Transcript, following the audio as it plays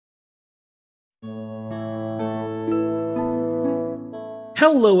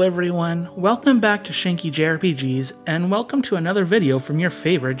Hello everyone, welcome back to Shanky JRPGs, and welcome to another video from your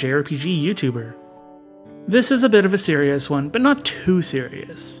favorite JRPG YouTuber. This is a bit of a serious one, but not too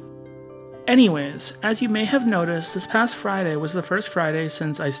serious. Anyways, as you may have noticed, this past Friday was the first Friday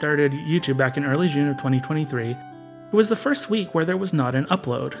since I started YouTube back in early June of 2023. It was the first week where there was not an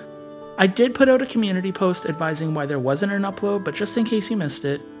upload. I did put out a community post advising why there wasn't an upload, but just in case you missed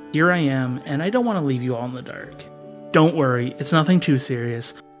it, here I am, and I don't want to leave you all in the dark. Don't worry, it's nothing too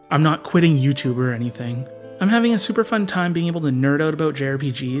serious. I'm not quitting YouTube or anything. I'm having a super fun time being able to nerd out about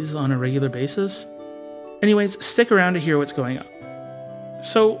JRPGs on a regular basis. Anyways, stick around to hear what's going on.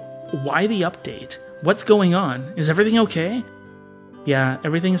 So, why the update? What's going on? Is everything okay? Yeah,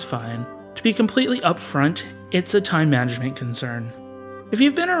 everything is fine. To be completely upfront, it's a time management concern. If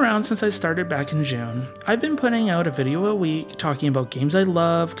you've been around since I started back in June, I've been putting out a video a week talking about games I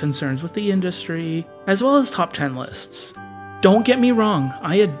love, concerns with the industry, as well as top 10 lists. Don't get me wrong,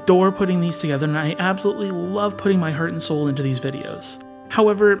 I adore putting these together and I absolutely love putting my heart and soul into these videos.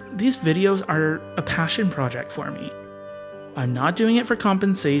 However, these videos are a passion project for me. I'm not doing it for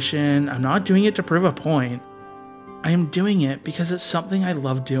compensation, I'm not doing it to prove a point. I am doing it because it's something I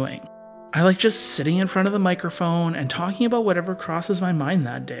love doing. I like just sitting in front of the microphone and talking about whatever crosses my mind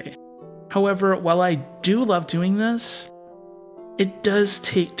that day. However, while I do love doing this, it does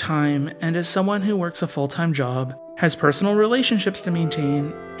take time, and as someone who works a full-time job, has personal relationships to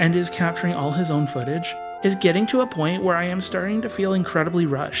maintain, and is capturing all his own footage, is getting to a point where I am starting to feel incredibly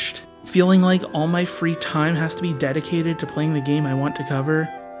rushed. Feeling like all my free time has to be dedicated to playing the game I want to cover.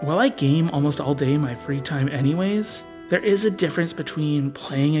 While I game almost all day in my free time anyways, there is a difference between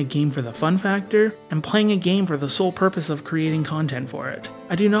playing a game for the fun factor and playing a game for the sole purpose of creating content for it.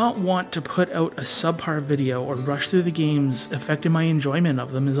 I do not want to put out a subpar video or rush through the games, affecting my enjoyment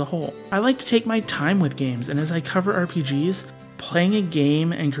of them as a whole. I like to take my time with games, and as I cover RPGs, playing a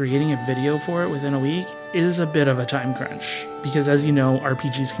game and creating a video for it within a week is a bit of a time crunch, because as you know,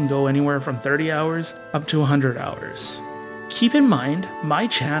 RPGs can go anywhere from 30 hours up to 100 hours. Keep in mind, my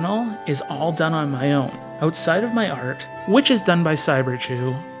channel is all done on my own. Outside of my art, which is done by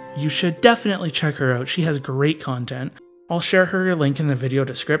Cyberchew, you should definitely check her out, she has great content. I'll share her link in the video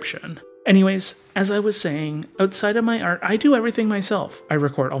description. Anyways, as I was saying, outside of my art, I do everything myself. I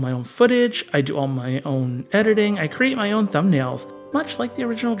record all my own footage, I do all my own editing, I create my own thumbnails. Much like the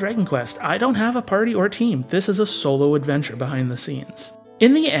original Dragon Quest, I don't have a party or team, this is a solo adventure behind the scenes.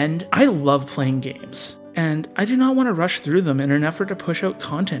 In the end, I love playing games, and I do not want to rush through them in an effort to push out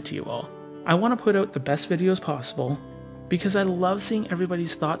content to you all. I want to put out the best videos possible because I love seeing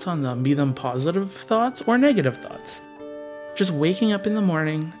everybody's thoughts on them, be them positive thoughts or negative thoughts. Just waking up in the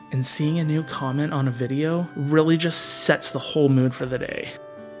morning and seeing a new comment on a video really just sets the whole mood for the day.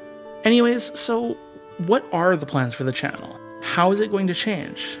 Anyways, so what are the plans for the channel? How is it going to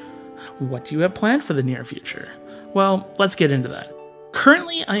change? What do you have planned for the near future? Well, let's get into that.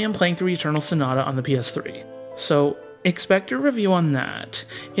 Currently, I am playing through Eternal Sonata on the PS3, so expect a review on that.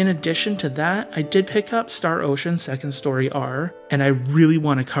 In addition to that, I did pick up Star Ocean Second Story R, and I really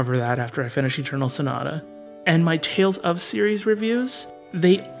want to cover that after I finish Eternal Sonata. And my Tales of series reviews,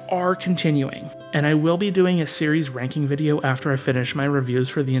 they are continuing, and I will be doing a series ranking video after I finish my reviews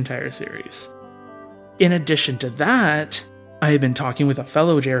for the entire series. In addition to that, I have been talking with a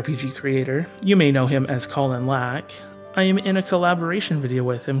fellow JRPG creator. You may know him as Colin Lack. I am in a collaboration video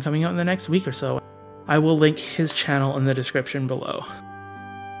with him coming out in the next week or so. I will link his channel in the description below.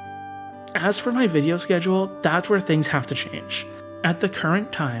 As for my video schedule, that's where things have to change. At the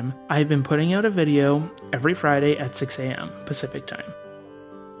current time, I've been putting out a video every Friday at 6 AM Pacific time.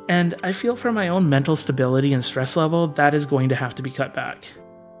 And I feel for my own mental stability and stress level, that is going to have to be cut back.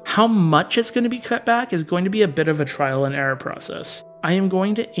 How much it's going to be cut back is going to be a bit of a trial and error process. I am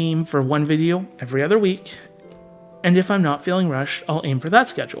going to aim for one video every other week, and if I'm not feeling rushed, I'll aim for that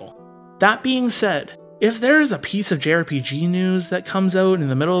schedule. That being said, if there is a piece of JRPG news that comes out in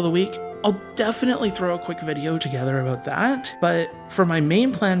the middle of the week, I'll definitely throw a quick video together about that, but for my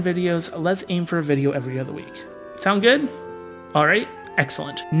main plan videos, let's aim for a video every other week. Sound good? Alright,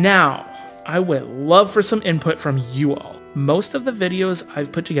 excellent. Now, I would love for some input from you all. Most of the videos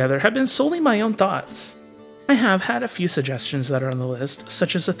I've put together have been solely my own thoughts. I have had a few suggestions that are on the list,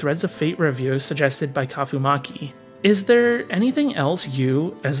 such as the Threads of Fate review suggested by Kafumaki. Is there anything else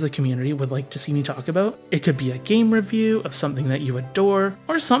you, as the community, would like to see me talk about? It could be a game review of something that you adore,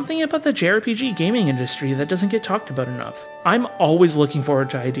 or something about the JRPG gaming industry that doesn't get talked about enough. I'm always looking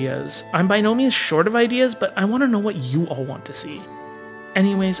forward to ideas. I'm by no means short of ideas, but I want to know what you all want to see.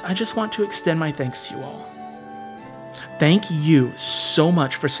 Anyways, I just want to extend my thanks to you all. Thank you so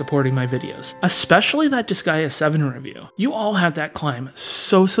much for supporting my videos, especially that Disgaea 7 review. You all had that climb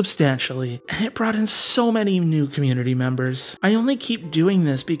so substantially, and it brought in so many new community members. I only keep doing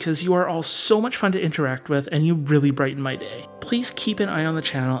this because you are all so much fun to interact with and you really brighten my day. Please keep an eye on the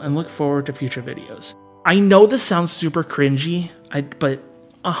channel and look forward to future videos. I know this sounds super cringy, but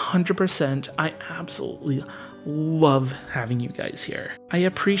 100% I absolutely love having you guys here. I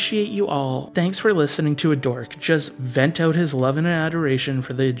appreciate you all. Thanks for listening to a dork just vent out his love and adoration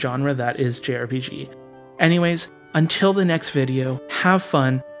for the genre that is JRPG. Anyways, until the next video, have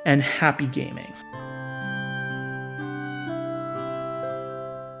fun and happy gaming.